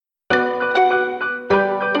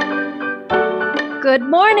Good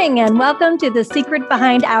morning and welcome to The Secret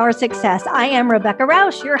Behind Our Success. I am Rebecca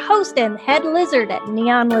Rausch, your host and head lizard at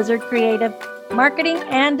Neon Lizard Creative Marketing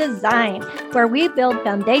and Design, where we build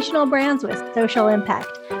foundational brands with social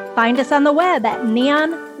impact. Find us on the web at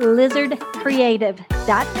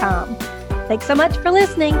neonlizardcreative.com. Thanks so much for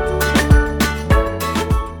listening.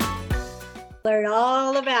 Learn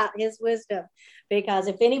all about his wisdom, because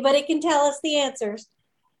if anybody can tell us the answers,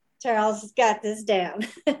 Charles has got this down.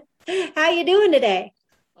 How you doing today?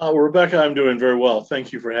 Rebecca, I'm doing very well.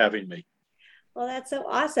 Thank you for having me. Well, that's so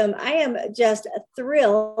awesome. I am just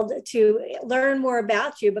thrilled to learn more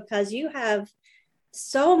about you because you have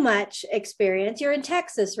so much experience. You're in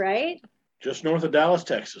Texas, right? Just north of Dallas,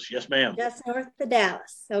 Texas. Yes, ma'am. Just north of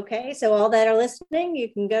Dallas. Okay. So all that are listening,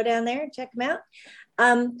 you can go down there and check them out.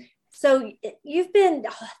 So you've been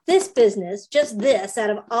this business, just this,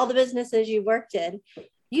 out of all the businesses you worked in,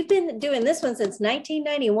 you've been doing this one since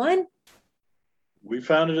 1991? We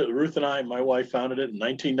founded it, Ruth and I, my wife founded it in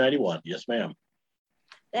 1991. Yes, ma'am.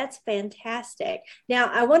 That's fantastic. Now,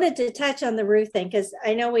 I wanted to touch on the Ruth thing because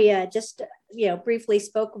I know we just, briefly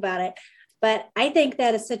spoke about it, but I think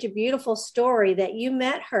that is such a beautiful story that you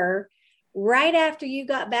met her right after you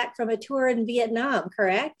got back from a tour in Vietnam,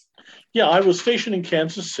 correct? Yeah, I was stationed in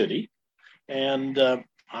Kansas City, and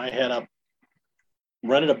I had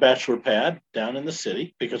rented a bachelor pad down in the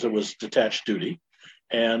city because it was detached duty.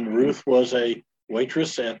 And Ruth was a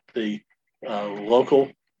waitress at the local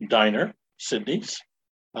diner, Sydney's,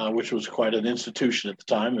 which was quite an institution at the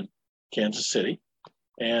time in Kansas City.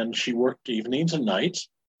 And she worked evenings and nights,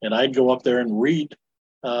 and I'd go up there and read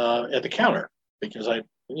at the counter because I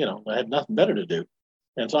had nothing better to do.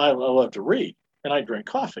 And so I loved to read, and I drink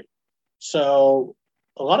coffee. So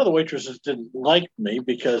a lot of the waitresses didn't like me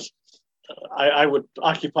because I would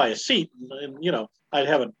occupy a seat and I'd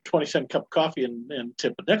have a 20-cent cup of coffee and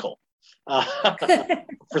tip a nickel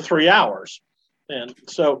for 3 hours. And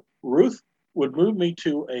so Ruth would move me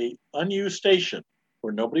to a unused station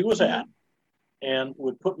where nobody was at and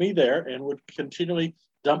would put me there and would continually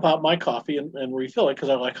dump out my coffee and refill it because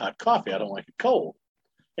I like hot coffee. I don't like it cold.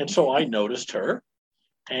 And so I noticed her,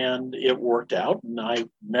 and it worked out. And I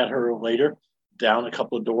met her later down a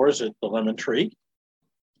couple of doors at the Lemon Tree,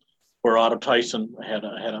 where Otto Tyson had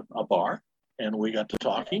a bar, and we got to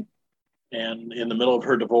talking. And in the middle of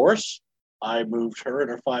her divorce, I moved her and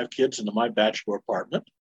her 5 kids into my bachelor apartment.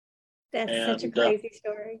 That's such a crazy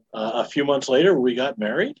story. A few months later, we got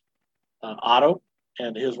married. Otto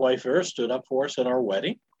and his wife Vera stood up for us at our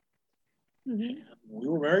wedding. Mm-hmm. And we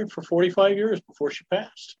were married for 45 years before she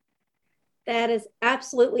passed. That is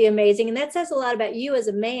absolutely amazing. And that says a lot about you as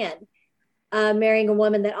a man, marrying a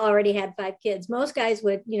woman that already had 5 kids. Most guys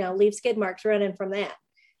would, leave skid marks running from that.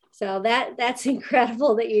 So that's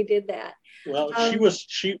incredible that you did that. Well,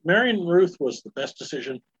 marrying Ruth was the best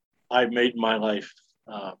decision I've made in my life,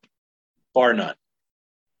 bar none.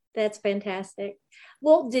 That's fantastic.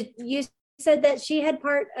 Well, you said that she had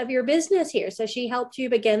part of your business here, so she helped you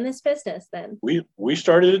begin this business then? We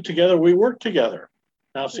started it together. We worked together.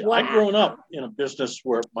 Now, see, wow. I'd grown up in a business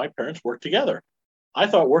where my parents worked together. I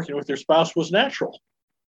thought working with your spouse was natural.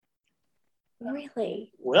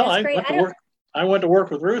 Really? Well, I went to work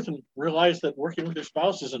with Ruth and realized that working with your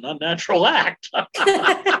spouse is an unnatural act. But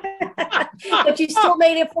you still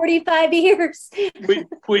made it 45 years.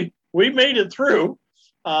 We made it through.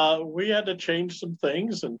 We had to change some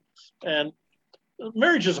things, and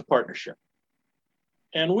marriage is a partnership.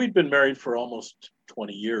 And we'd been married for almost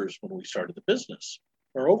 20 years when we started the business,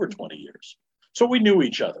 or over 20 years. So we knew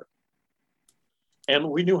each other. And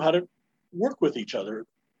we knew how to work with each other,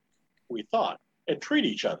 we thought, and treat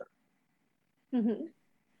each other. Mm-hmm.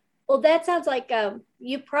 Well, that sounds like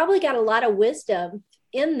you probably got a lot of wisdom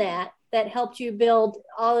in that helped you build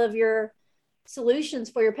all of your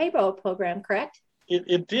solutions for your payroll program, correct?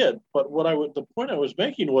 It did. But the point I was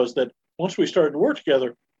making was that once we started to work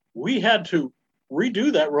together, we had to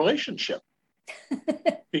redo that relationship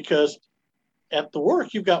because at the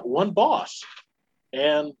work, you've got one boss.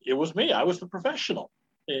 And it was me. I was the professional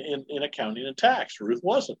in accounting and tax. Ruth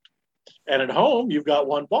wasn't. And at home, you've got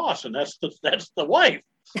one boss, and that's the wife.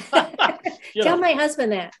 Tell my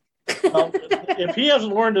husband that. Well, if he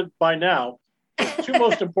hasn't learned it by now, the 2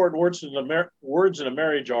 most important words in a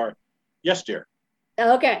marriage are yes, dear.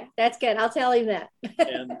 Okay, that's good. I'll tell him that.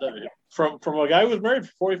 And from a guy who was married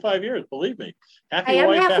for 45 years, believe me, happy I'm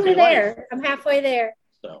wife, halfway happy there. life. I'm halfway there.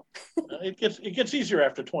 So it gets easier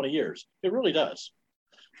after 20 years. It really does.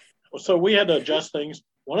 So we had to adjust things.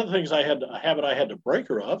 One of the things I had to break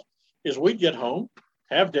her of is we'd get home,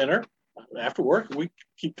 have dinner after work. We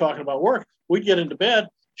keep talking about work. We'd get into bed.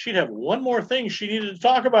 She'd have one more thing she needed to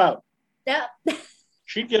talk about. Yeah.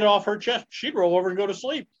 She'd get it off her chest. She'd roll over and go to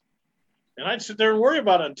sleep. And I'd sit there and worry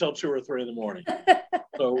about it until 2 or 3 in the morning.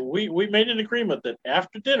 So we made an agreement that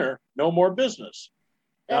after dinner, no more business.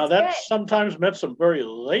 Now, that sometimes meant some very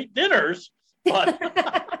late dinners, but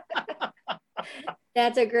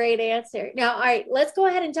that's a great answer. Now, all right, let's go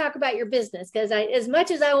ahead and talk about your business, because as much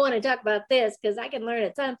as I want to talk about this, because I can learn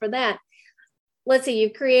a ton from that. Let's see,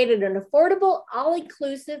 you've created an affordable,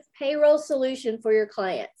 all-inclusive payroll solution for your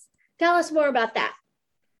clients. Tell us more about that.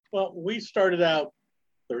 Well, we started out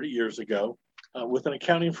 30 years ago with an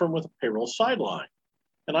accounting firm with a payroll sideline.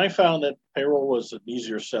 And I found that payroll was an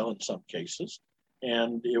easier sell in some cases,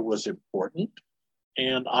 and it was important.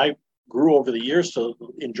 And I grew over the years to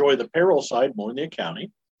enjoy the payroll side more than the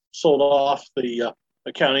accounting, sold off the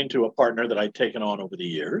accounting to a partner that I'd taken on over the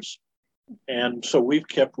years. And so we've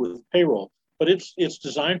kept with payroll, but it's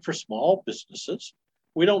designed for small businesses.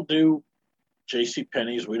 We don't do J.C.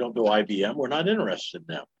 Penney's, we don't do IBM. We're not interested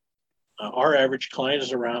in them. Our average client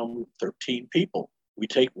is around 13 people. We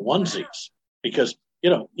take onesies because,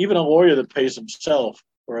 even a lawyer that pays himself,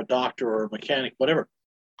 or a doctor or a mechanic, whatever,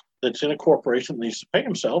 that's in a corporation that needs to pay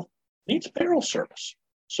himself, needs payroll service.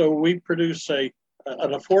 So we produce an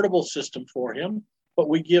affordable system for him, but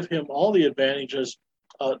we give him all the advantages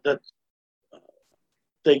that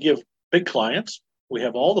they give big clients. We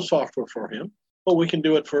have all the software for him, but we can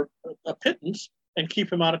do it for a pittance and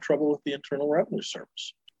keep him out of trouble with the Internal Revenue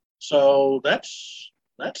Service. So that's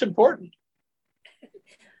important.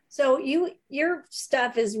 So your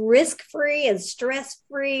stuff is risk-free and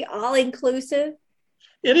stress-free, all-inclusive?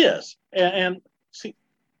 It is. And see,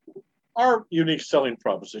 our unique selling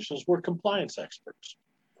proposition is we're compliance experts.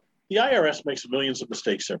 The IRS makes millions of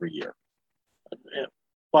mistakes every year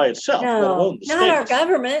by itself, let alone the not our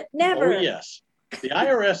government, never. Oh, yes. The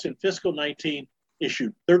IRS in fiscal 19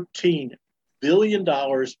 issued $13 billion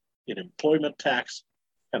in employment tax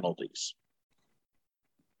penalties,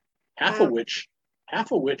 half of which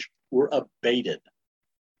were abated.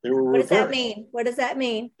 They were reversed. What does that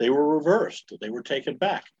mean? They were reversed. They were taken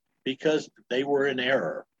back because they were in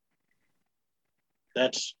error.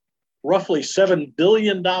 That's roughly $7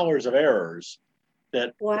 billion of errors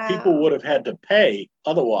that people would have had to pay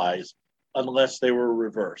otherwise unless they were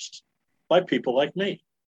reversed by people like me.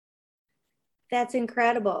 That's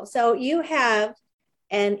incredible. So you have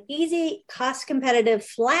an easy, cost-competitive,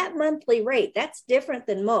 flat monthly rate. That's different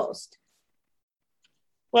than most.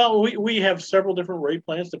 Well, we have several different rate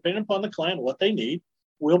plans depending upon the client and what they need.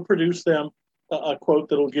 We'll produce them a quote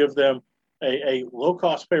that'll give them a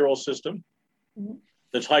low-cost payroll system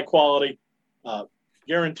that's high quality,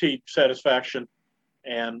 guaranteed satisfaction,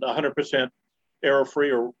 and 100%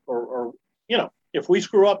 error-free. Or if we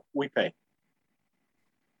screw up, we pay.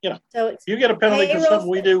 So if you get a penalty because something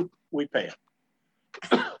we do, we pay it.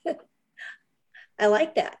 I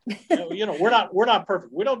like that. We're not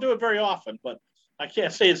perfect. We don't do it very often, but I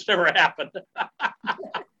can't say it's never happened.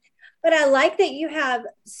 But I like that you have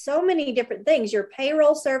so many different things: your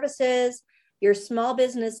payroll services, your small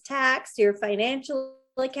business tax, your financial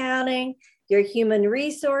accounting, your human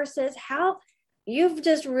resources. How you've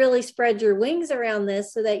just really spread your wings around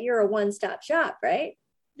this so that you're a one-stop shop, right?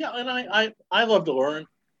 Yeah, and I love to learn,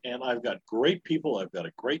 and I've got great people. I've got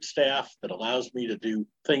a great staff that allows me to do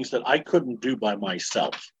things that I couldn't do by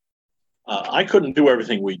myself. I couldn't do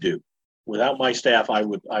everything we do. Without my staff, I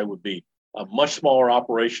would be a much smaller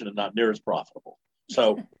operation and not near as profitable.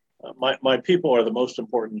 So my people are the most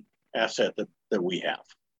important asset that we have.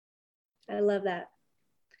 I love that.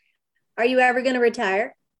 Are you ever going to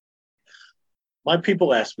retire? My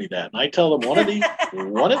people ask me that, and I tell them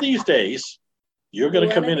one of these days, you're going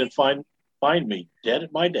to come in and find me dead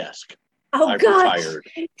at my desk. Oh, I've God. retired.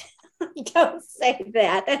 Don't say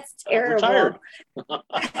that. That's terrible. I've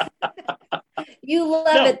retired. You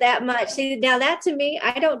love it that much. See, now that to me,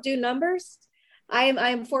 I don't do numbers.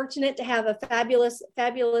 I'm fortunate to have a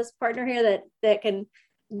fabulous partner here that can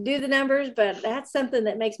do the numbers, but that's something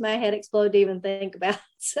that makes my head explode to even think about.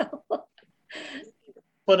 So,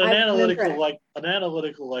 but an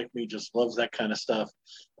analytical like me just loves that kind of stuff.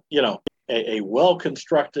 A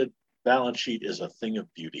well-constructed balance sheet is a thing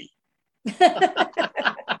of beauty.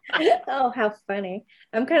 Oh, how funny.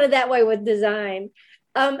 I'm kind of that way with design.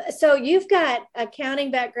 So you've got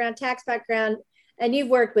accounting background, tax background, and you've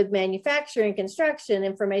worked with manufacturing, construction,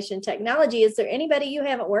 information technology. Is there anybody you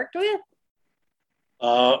haven't worked with?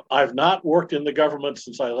 I've not worked in the government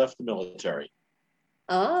since I left the military.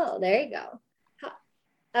 Oh, there you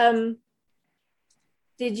go.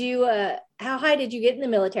 Did you, how high did you get in the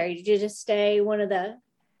military? Did you just stay one of the?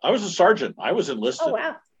 I was a sergeant. I was enlisted. Oh,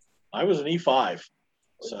 wow. I was an E5.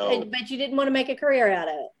 So, but you didn't want to make a career out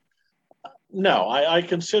of it. No, I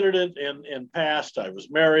considered it in past. I was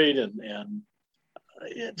married, and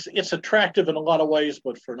it's attractive in a lot of ways,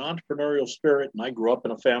 but for an entrepreneurial spirit, and I grew up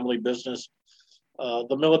in a family business,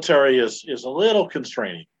 the military is a little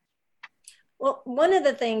constraining. Well, one of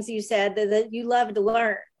the things you said that you love to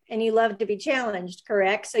learn and you love to be challenged,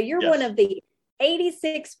 correct? So you're one Yes. of the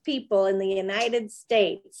 86 people in the United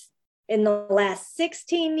States in the last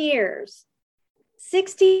 16 years.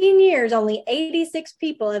 16 years, only 86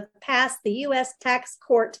 people have passed the U.S. tax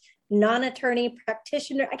court non-attorney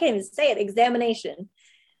practitioner, I can't even say it, examination.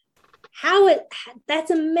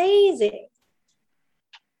 That's amazing.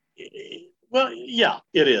 Well, yeah,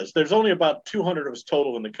 it is. There's only about 200 of us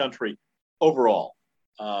total in the country overall.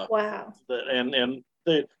 Wow. And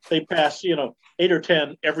they pass, 8 or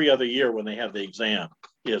 10 every other year when they have the exam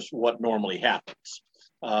is what normally happens.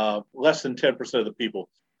 Less than 10% of the people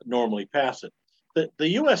normally pass it. The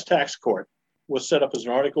U.S. tax court was set up as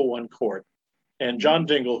an Article I court, and John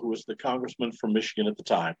Dingell, who was the congressman from Michigan at the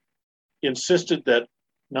time, insisted that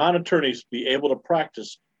non-attorneys be able to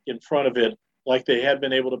practice in front of it like they had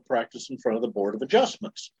been able to practice in front of the Board of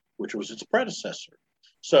Adjustments, which was its predecessor.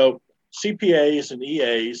 So CPAs and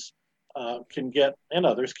EAs and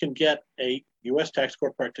others can get a U.S. tax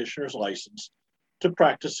court practitioner's license to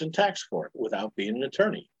practice in tax court without being an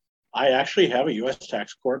attorney. I actually have a U.S.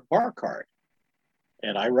 tax court bar card,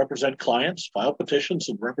 and I represent clients, file petitions,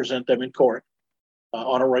 and represent them in court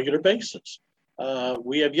on a regular basis.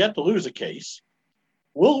 We have yet to lose a case.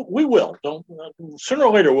 We will. Don't sooner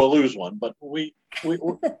or later we'll lose one. But we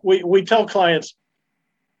tell clients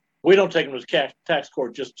we don't take them to tax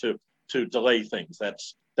court just to delay things.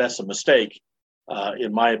 That's a mistake,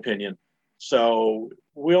 in my opinion. So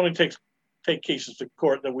we only take cases to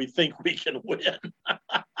court that we think we can win.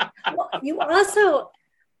 Well,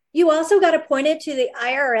 you also got appointed to the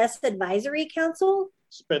IRS Advisory Council.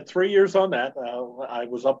 Spent 3 years on that. I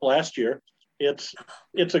was up last year. It's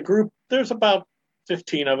a group. There's about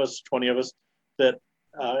 15 of us, 20 of us that,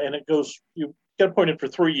 and it goes, you get appointed for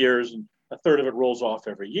 3 years and a third of it rolls off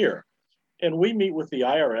every year. And we meet with the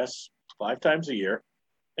IRS 5 times a year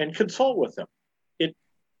and consult with them.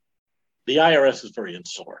 The IRS is very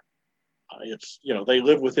insular. They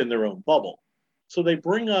live within their own bubble. So they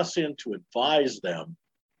bring us in to advise them.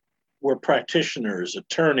 We're practitioners,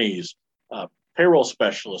 attorneys, payroll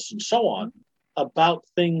specialists, and so on about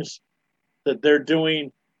things that they're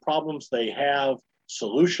doing, problems they have,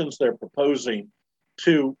 solutions they're proposing,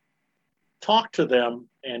 to talk to them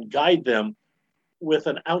and guide them with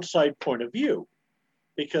an outside point of view.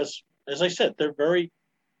 Because, as I said, they're very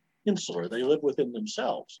insular. They live within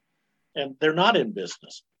themselves, and they're not in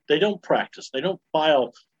business. They don't practice. They don't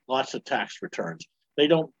file lots of tax returns. They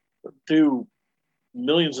don't do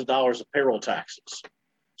millions of dollars of payroll taxes.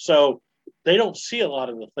 So they don't see a lot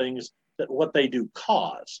of the things that what they do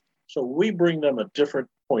cause. So we bring them a different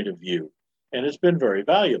point of view, and it's been very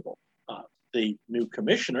valuable. The new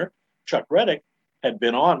commissioner, Chuck Reddick, had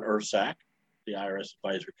been on IRSAC, the IRS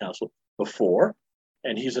Advisory Council, before,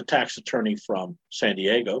 and he's a tax attorney from San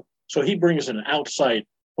Diego. So he brings an outside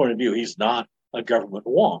point of view. He's not a government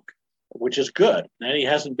wonk, which is good. And he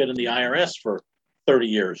hasn't been in the IRS for 30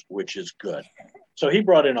 years, which is good. So he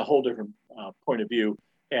brought in a whole different point of view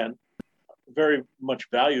and very much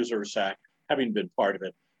values IRSAC, having been part of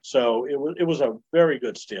it. So it was a very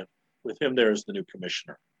good stint with him there as the new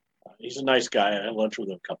commissioner. He's a nice guy. I had lunch with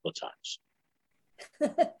him a couple of times.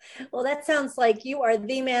 Well, that sounds like you are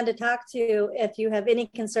the man to talk to if you have any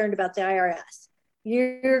concern about the IRS.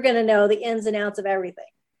 You're going to know the ins and outs of everything.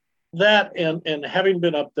 That and having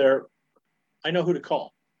been up there, I know who to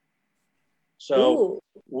call. So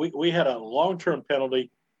we had a long-term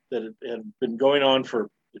penalty that had been going on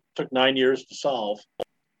it took 9 years to solve.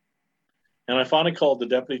 And I finally called the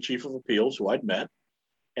deputy chief of appeals, who I'd met,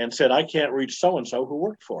 and said, I can't reach so-and-so who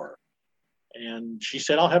worked for her. And she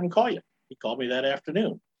said, I'll have him call you. He called me that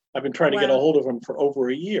afternoon. I've been trying to get a hold of him for over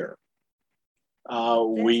a year.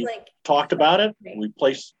 We talked about it. We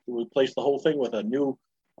placed the whole thing with a new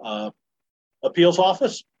appeals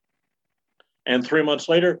office. And 3 months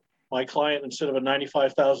later, my client, instead of a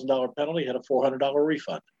 $95,000 penalty, had a $400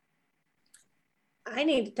 refund. I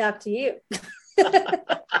need to talk to you.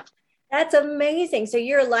 That's amazing. So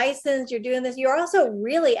you're licensed, you're doing this. You're also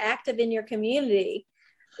really active in your community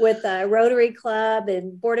with Rotary Club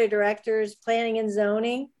and board of directors, planning and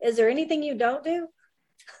zoning. Is there anything you don't do?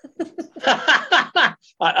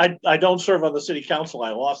 I don't serve on the city council.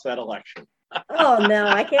 I lost that election. Oh, no,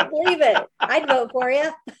 I can't believe it. I'd vote for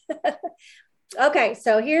you. Okay,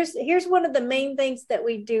 so here's one of the main things that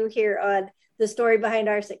we do here on The Story Behind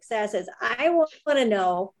Our Success is I want to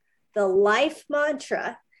know the life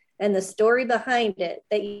mantra and the story behind it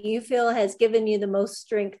that you feel has given you the most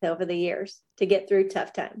strength over the years to get through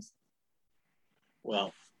tough times?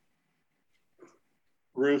 Well,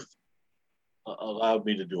 Ruth allowed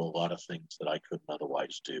me to do a lot of things that I couldn't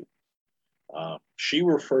otherwise do. She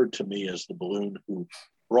referred to me as the balloon who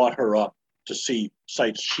brought her up to see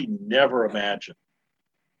sights she never imagined.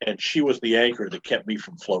 And she was the anchor that kept me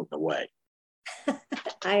from floating away.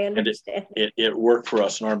 I understand. And it worked for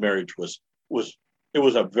us, and our marriage was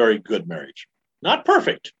a very good marriage. Not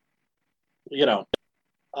perfect, but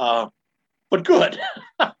good.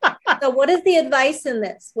 So what is the advice in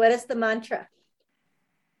this? What is the mantra?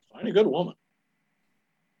 Find a good woman.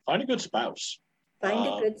 Find a good spouse. Find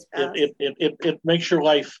a good spouse. It makes your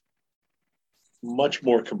life much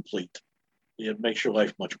more complete. It makes your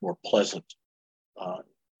life much more pleasant.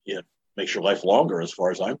 It makes your life longer, as far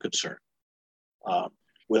as I'm concerned.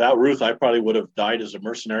 Without Ruth, I probably would have died as a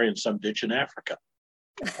mercenary in some ditch in Africa.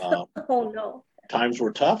 Oh, no. Times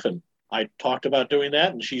were tough, and I talked about doing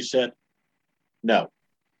that, and she said, no.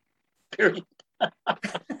 Period.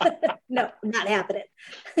 No, not happening.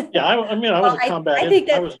 Yeah, I was a combat. I think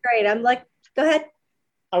that's great. I'm like, go ahead.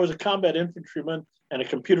 I was a combat infantryman and a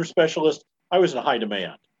computer specialist. I was in high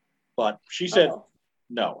demand, but she said,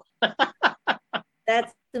 no.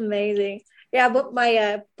 That's amazing. Yeah, but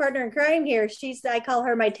my partner in crime here, I call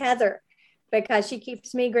her my tether because she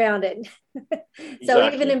keeps me grounded. So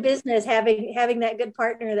Exactly. even in business, having that good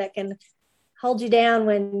partner that can hold you down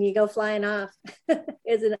when you go flying off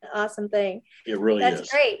is an awesome thing. It really is.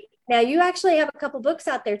 That's great. Now you actually have a couple books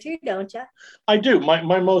out there too, don't you? I do.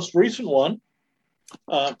 My most recent one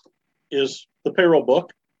is the Payroll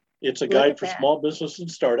book. It's a guide for small business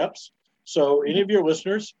and startups. So any of your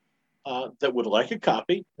listeners that would like a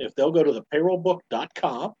copy, if they'll go to the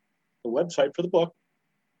payrollbook.com, the website for the book,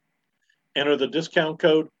 enter the discount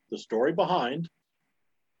code, the story behind,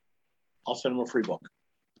 I'll send them a free book.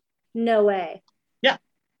 No way. Yeah.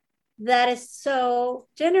 That is so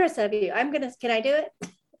generous of you. Can I do it?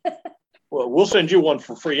 Well, we'll send you one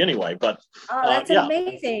for free anyway, but. Oh, that's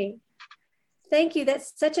amazing. Thank you.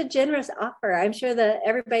 That's such a generous offer. I'm sure that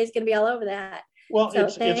everybody's going to be all over that. Well, so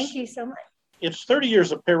thank you so much. It's 30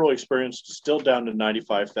 years of payroll experience distilled down to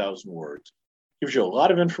 95,000 words. Gives you a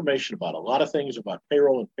lot of information about a lot of things about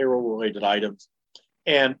payroll and payroll related items.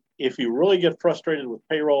 And if you really get frustrated with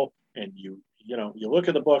payroll and you look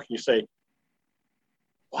at the book and you say,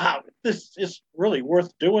 wow, this is really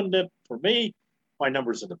worth doing it for me, my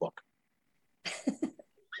number's in the book.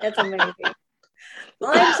 That's amazing.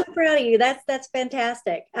 Well, I'm so proud of you. That's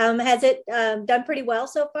fantastic. Has it done pretty well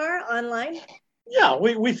so far online? Yeah,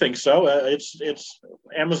 we think so. It's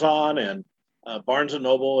Amazon and Barnes and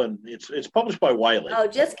Noble, and it's published by Wiley. Oh,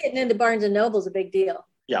 just getting into Barnes and Noble is a big deal.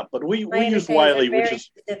 Yeah, but we use Wiley, which is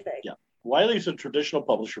specific. Yeah. Wiley's a traditional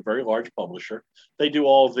publisher, very large publisher. They do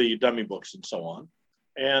all the dummy books and so on.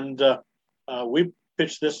 And we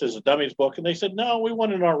pitched this as a dummies book, and they said, no, we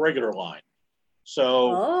want it in our regular line.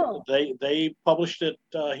 So they published it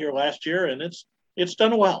here last year, and it's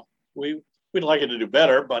done well. We'd like it to do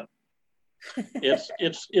better, but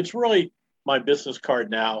it's really my business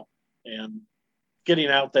card now, and getting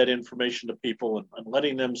out that information to people and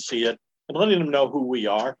letting them see it and letting them know who we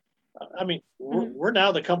are. We're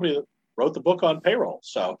now the company that wrote the book on payroll.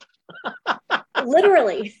 So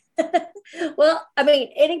literally. Well,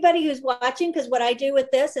 anybody who's watching, because what I do with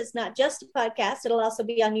this is not just a podcast, it'll also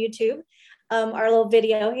be on YouTube, our little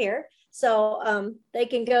video here. So they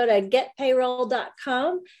can go to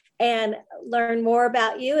GetPayroll.com and learn more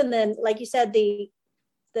about you. And then, like you said, the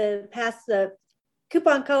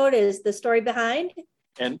coupon code is the story behind.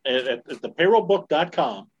 And at the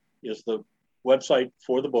payrollbook.com is the website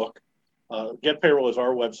for the book. GetPayroll is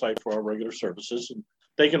our website for our regular services. And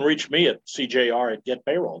they can reach me at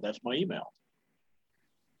cjr@getpayroll. That's my email.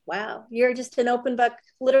 Wow. You're just an open book,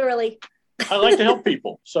 literally. I like to help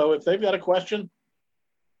people. So if they've got a question,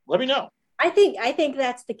 let me know. I think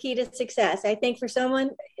that's the key to success. I think for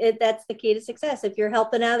someone, that's the key to success. If you're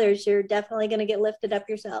helping others, you're definitely going to get lifted up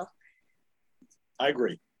yourself. I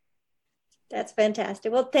agree. That's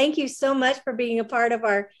fantastic. Well, thank you so much for being a part of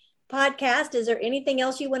our podcast. Is there anything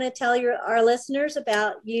else you want to tell our listeners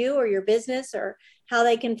about you or your business, or how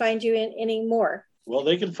they can find you any more? Well,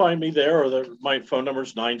 they can find me there, or my phone number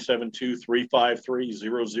is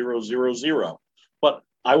 972-353-0000. But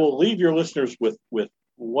I will leave your listeners with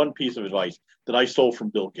one piece of advice that I stole from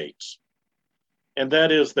Bill Gates. And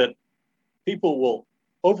that is that people will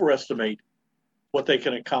overestimate what they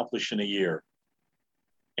can accomplish in a year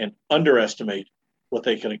and underestimate what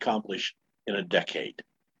they can accomplish in a decade.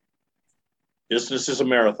 Business is a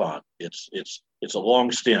marathon. It's a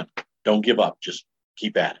long stint. Don't give up. Just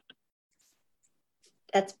keep at it.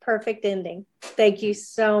 That's perfect ending. Thank you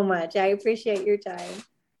so much. I appreciate your time.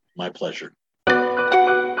 My pleasure.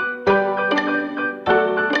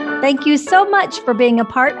 Thank you so much for being a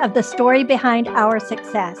part of the story behind our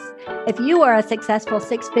success. If you are a successful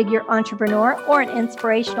six-figure entrepreneur or an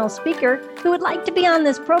inspirational speaker who would like to be on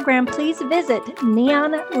this program, please visit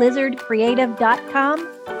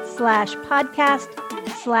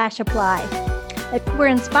neonlizardcreative.com/podcast/apply. If you were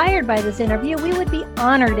inspired by this interview, we would be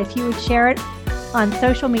honored if you would share it on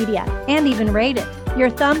social media and even rate it.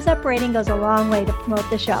 Your thumbs up rating goes a long way to promote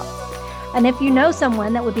the show. And if you know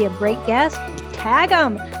someone that would be a great guest, tag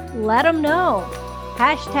them. Let them know.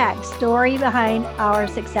 #story behind our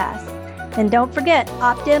success. And don't forget,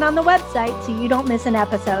 opt in on the website so you don't miss an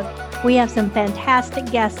episode. We have some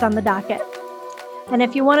fantastic guests on the docket. And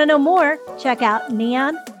if you want to know more, check out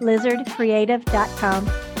neonlizardcreative.com.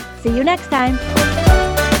 See you next time.